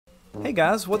Hey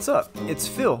guys, what's up? It's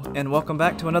Phil, and welcome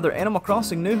back to another Animal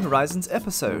Crossing New Horizons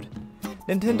episode.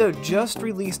 Nintendo just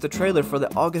released a trailer for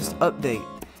the August update,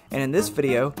 and in this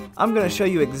video, I'm going to show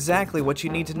you exactly what you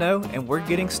need to know, and we're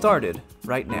getting started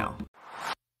right now.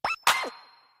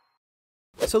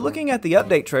 So looking at the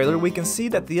update trailer, we can see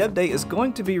that the update is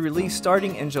going to be released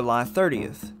starting in July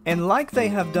 30th. And like they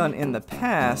have done in the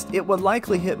past, it will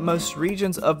likely hit most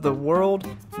regions of the world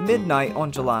midnight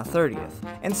on July 30th.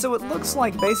 And so it looks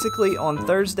like basically on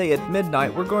Thursday at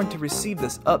midnight we're going to receive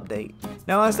this update.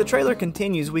 Now as the trailer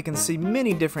continues, we can see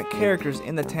many different characters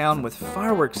in the town with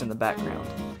fireworks in the background.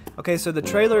 Okay, so the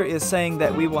trailer is saying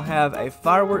that we will have a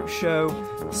fireworks show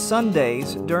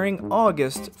Sundays during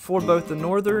August for both the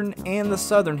northern and the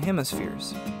southern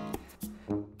hemispheres.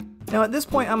 Now at this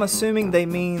point I'm assuming they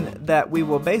mean that we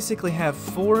will basically have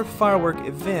 4 firework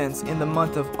events in the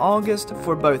month of August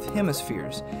for both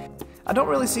hemispheres. I don't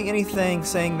really see anything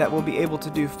saying that we'll be able to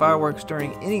do fireworks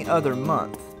during any other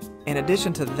month. In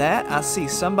addition to that, I see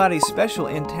somebody special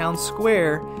in Town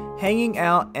Square hanging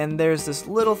out, and there's this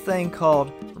little thing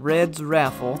called Red's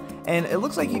Raffle, and it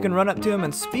looks like you can run up to him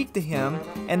and speak to him,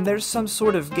 and there's some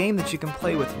sort of game that you can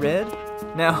play with Red.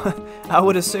 Now, I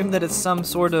would assume that it's some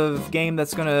sort of game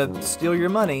that's gonna steal your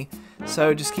money,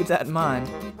 so just keep that in mind.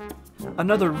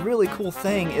 Another really cool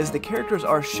thing is the characters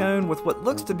are shown with what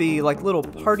looks to be like little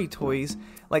party toys,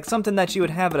 like something that you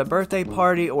would have at a birthday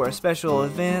party or a special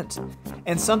event.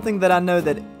 And something that I know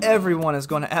that everyone is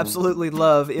going to absolutely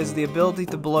love is the ability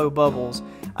to blow bubbles.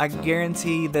 I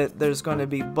guarantee that there's going to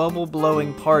be bubble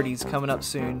blowing parties coming up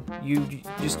soon. You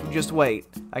just wait.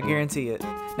 I guarantee it.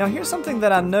 Now here's something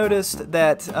that I noticed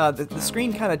that the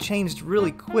screen kind of changed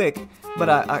really quick,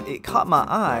 but it caught my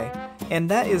eye. And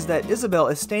that is that Isabelle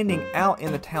is standing out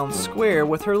in the town square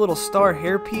with her little star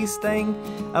hairpiece thing,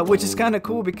 which is kind of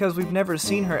cool because we've never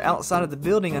seen her outside of the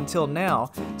building until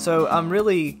now. So I'm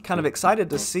really kind of excited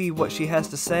to see what she has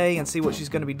to say and see what she's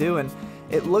going to be doing.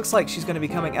 It looks like she's going to be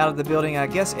coming out of the building, I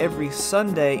guess, every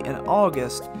Sunday in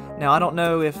August. Now I don't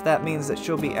know if that means that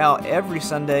she'll be out every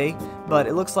Sunday, but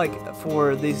it looks like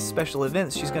for these special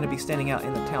events she's going to be standing out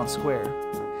in the town square.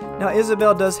 Now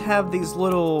Isabelle does have these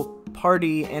little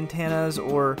party antennas,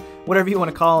 or whatever you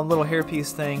want to call them, little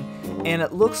hairpiece thing, and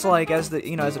it looks like as the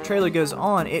trailer goes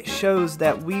on, it shows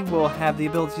that we will have the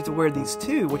ability to wear these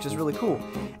too, which is really cool.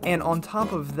 And on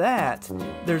top of that,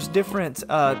 there's different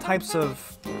types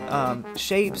of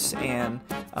shapes and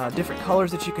different colors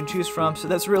that you can choose from, so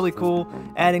that's really cool.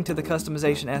 Adding to the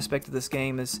customization aspect of this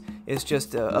game is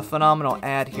just a phenomenal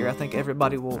add here. I think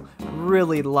everybody will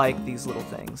really like these little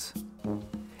things.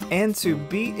 And to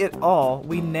beat it all,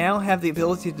 we now have the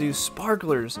ability to do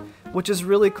sparklers, which is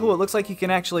really cool. It looks like you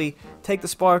can actually take the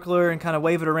sparkler and kind of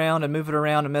wave it around and move it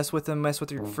around and mess with them, mess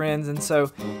with your friends, and so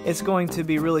it's going to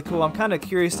be really cool. I'm kind of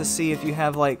curious to see if you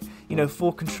have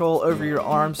full control over your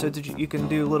arms so that you can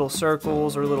do little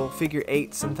circles or little figure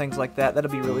eights and things like that.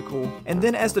 That'll be really cool. And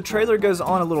then as the trailer goes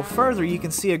on a little further, you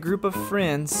can see a group of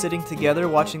friends sitting together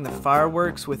watching the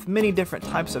fireworks with many different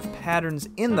types of patterns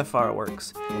in the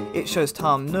fireworks. It shows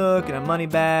Tom Nook and a money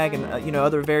bag and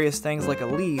other various things like a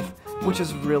leaf, which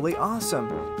is really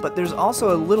awesome. But there's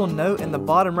also a little note in the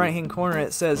bottom right hand corner.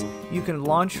 It says you can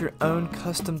launch your own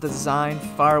custom designed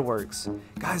fireworks.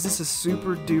 Guys, this is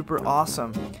super duper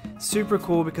awesome. Super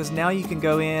cool, because now you can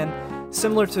go in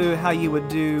similar to how you would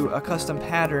do a custom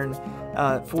pattern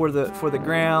for the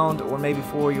ground or maybe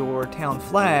for your town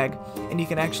flag, and you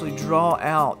can actually draw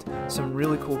out some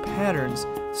really cool patterns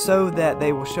so that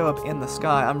they will show up in the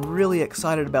sky. I'm really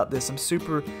excited about this. I'm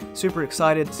super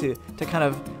excited to kind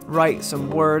of write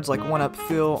some words like "One Up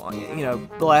Phil,"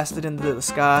 blasted into the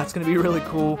sky. It's going to be really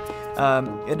cool.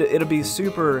 It'll be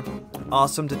super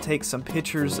awesome to take some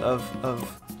pictures of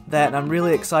that, and I'm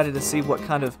really excited to see what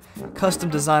kind of custom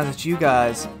designs that you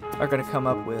guys are going to come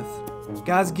up with.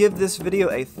 Guys, give this video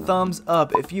a thumbs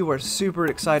up if you are super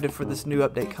excited for this new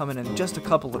update coming in just a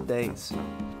couple of days.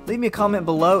 Leave me a comment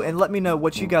below and let me know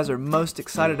what you guys are most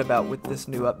excited about with this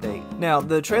new update. Now,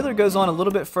 the trailer goes on a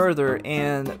little bit further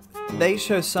and they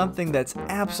show something that's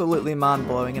absolutely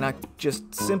mind-blowing, and I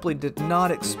just simply did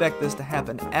not expect this to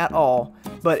happen at all,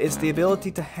 but it's the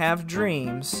ability to have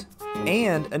dreams,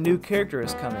 and a new character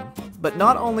is coming. But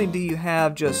not only do you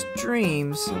have just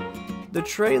dreams, the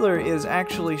trailer is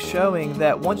actually showing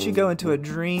that once you go into a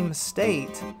dream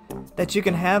state, that you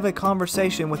can have a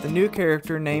conversation with a new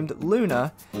character named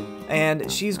Luna, and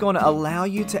she's going to allow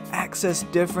you to access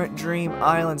different dream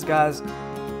islands. Guys,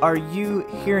 are you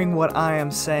hearing what I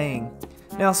am saying?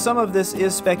 Now, some of this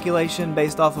is speculation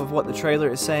based off of what the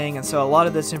trailer is saying, and so a lot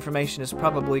of this information is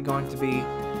probably going to be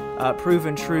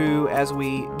proven true as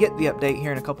we get the update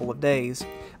here in a couple of days.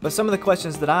 But some of the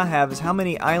questions that I have is, how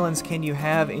many islands can you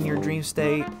have in your dream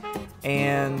state?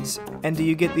 And do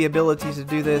you get the ability to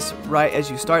do this right as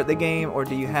you start the game, or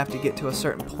do you have to get to a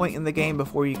certain point in the game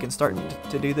before you can start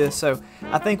to do this? So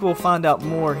I think we'll find out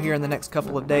more here in the next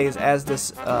couple of days as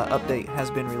this update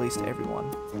has been released to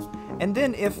everyone. And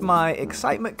then, if my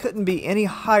excitement couldn't be any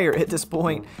higher at this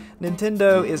point,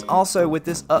 Nintendo is also, with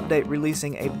this update,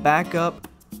 releasing a backup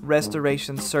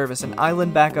restoration service, an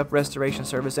island backup restoration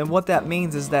service. And what that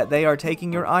means is that they are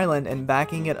taking your island and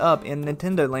backing it up in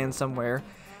Nintendo Land somewhere.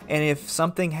 And if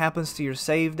something happens to your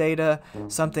save data,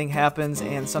 something happens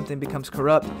and something becomes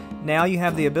corrupt, now you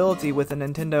have the ability with a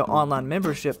Nintendo Online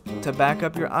membership to back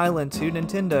up your island to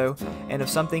Nintendo, and if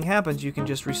something happens, you can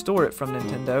just restore it from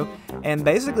Nintendo. And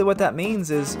basically what that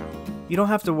means is you don't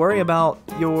have to worry about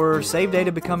your save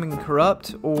data becoming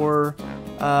corrupt or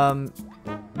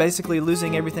basically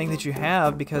losing everything that you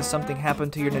have because something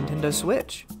happened to your Nintendo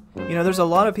Switch. You know, there's a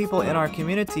lot of people in our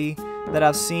community that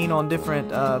I've seen on different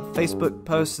Facebook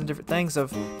posts and different things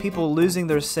of people losing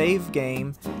their save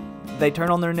game. They turn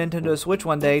on their Nintendo Switch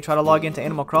one day, try to log into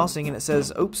Animal Crossing, and it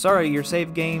says, oops, sorry, your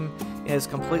save game is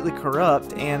completely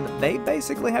corrupt, and they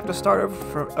basically have to start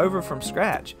over from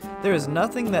scratch. There is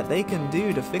nothing that they can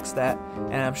do to fix that,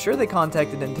 and I'm sure they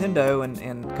contacted Nintendo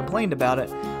and complained about it,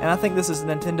 and I think this is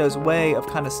Nintendo's way of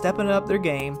kind of stepping up their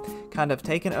game, kind of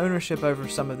taking ownership over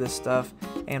some of this stuff,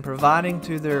 and providing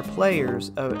to their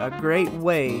players a great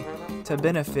way to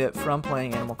benefit from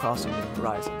playing Animal Crossing New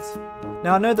Horizons.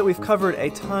 Now, I know that we've covered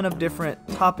a ton of different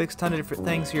topics, ton of different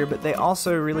things here, but they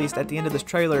also released at the end of this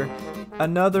trailer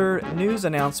another news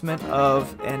announcement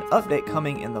of an update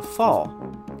coming in the fall.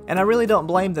 And I really don't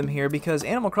blame them here, because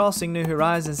Animal Crossing New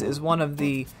Horizons is one of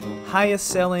the highest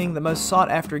selling, the most sought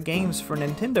after games for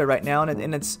Nintendo right now,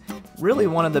 and it's really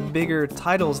one of the bigger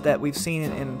titles that we've seen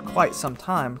in quite some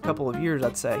time, a couple of years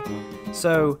I'd say.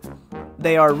 So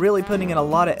they are really putting in a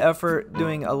lot of effort,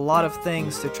 doing a lot of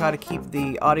things to try to keep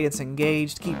the audience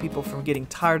engaged, keep people from getting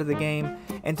tired of the game.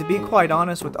 And to be quite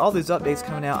honest, with all these updates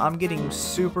coming out, I'm getting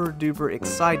super duper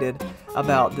excited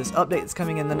about this update that's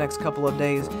coming in the next couple of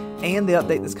days and the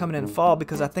update that's coming in fall,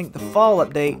 because I think the fall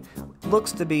update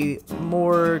looks to be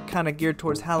more kind of geared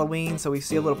towards Halloween. So we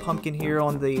see a little pumpkin here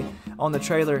on the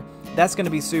trailer. That's going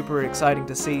to be super exciting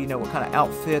to see, you know, what kind of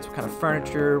outfits, what kind of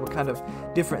furniture, what kind of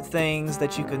different things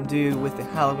that you can do with the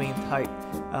Halloween type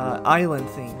island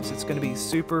themes. It's going to be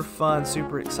super fun,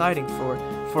 super exciting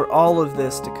for all of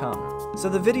this to come. So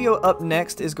the video up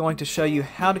next is going to show you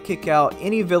how to kick out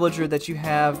any villager that you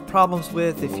have problems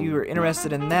with. If you are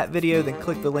interested in that video, then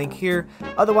click the link here.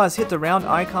 Otherwise, hit the round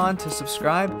icon to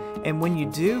subscribe, and when you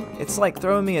do, it's like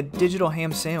throwing me a digital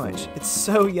ham sandwich. It's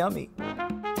so yummy.